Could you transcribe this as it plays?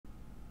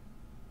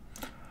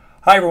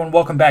Hi everyone,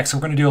 welcome back. So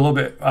we're going to do a little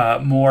bit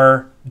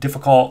more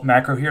difficult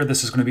macro here.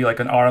 This is going to be like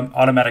an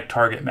automatic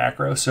target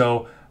macro.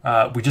 So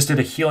we just did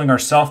a healing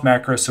ourself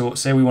macro. So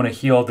say we want to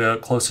heal the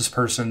closest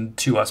person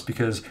to us,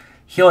 because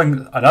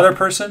healing another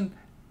person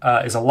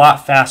is a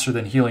lot faster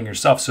than healing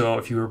yourself. So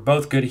if you were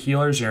both good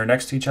healers and you're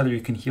next to each other,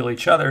 you can heal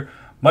each other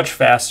much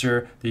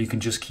faster than you can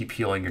just keep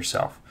healing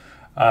yourself.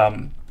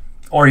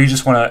 Or you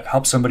just want to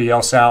help somebody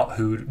else out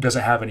who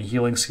doesn't have any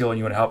healing skill and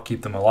you want to help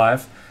keep them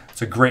alive.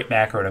 It's a great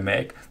macro to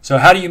make. So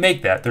how do you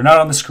make that? They're not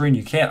on the screen.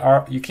 You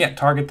can't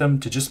target them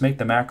to just make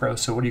the macro.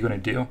 So what are you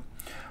going to do?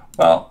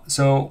 Well,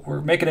 so we're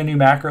making a new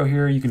macro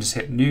here. You can just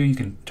hit new. You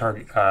can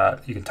target.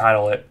 You can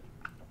title it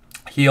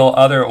heal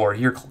other or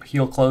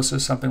heal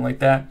closest, something like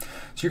that.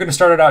 So you're going to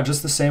start it out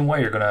just the same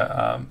way. You're going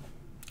to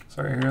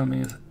sorry here. Let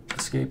me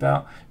escape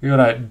out. You're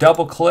going to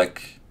double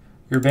click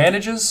your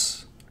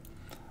bandages.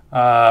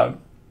 You're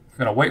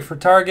going to wait for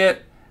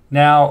target.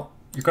 Now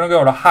you're going to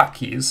go to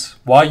hotkeys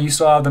while you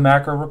still have the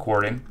macro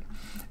recording,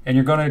 and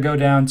you're going to go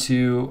down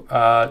to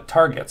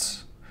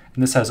targets.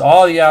 And this has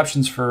all the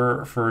options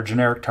for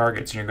generic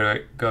targets. And you're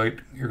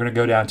going to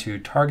go down to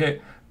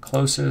target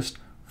closest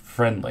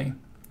friendly.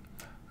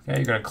 Okay,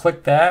 you're going to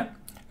click that,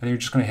 and you're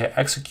just going to hit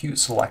execute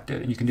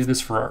selected. And you can do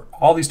this for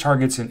all these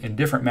targets in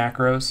different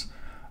macros.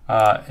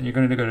 And you're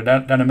going to go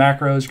down to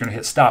macros. You're going to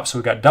hit stop. So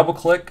we've got double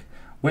click,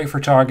 wait for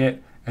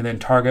target, and then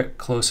target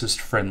closest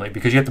friendly,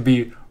 because you have to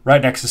be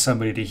right next to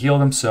somebody to heal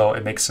them, so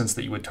it makes sense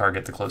that you would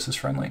target the closest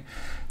friendly.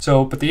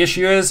 So, but the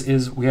issue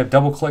is we have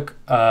double click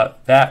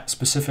that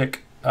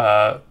specific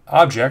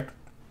object,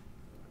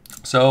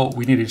 so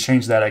we need to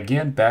change that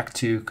again back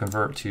to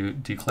convert to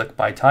declick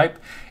by type,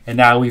 and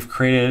now we've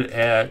created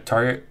a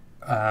target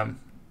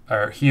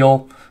or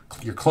heal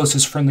your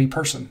closest friendly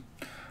person.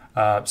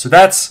 So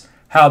that's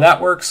how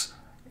that works,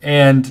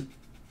 and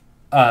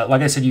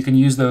like I said, you can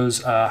use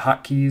those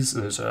hotkeys,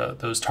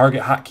 those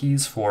target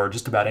hotkeys for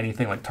just about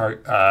anything, like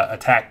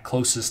attack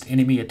closest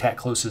enemy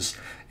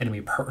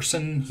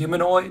person,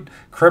 humanoid,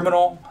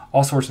 criminal,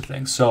 all sorts of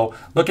things. So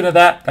looking at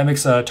that, that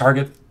makes a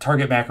target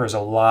macros a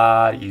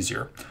lot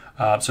easier.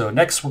 So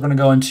next we're going to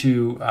go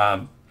into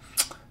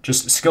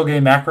just skill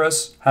game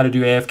macros, how to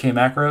do AFK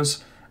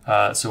macros.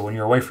 So when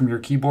you're away from your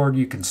keyboard,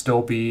 you can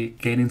still be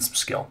gaining some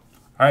skill.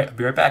 All right, I'll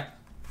be right back.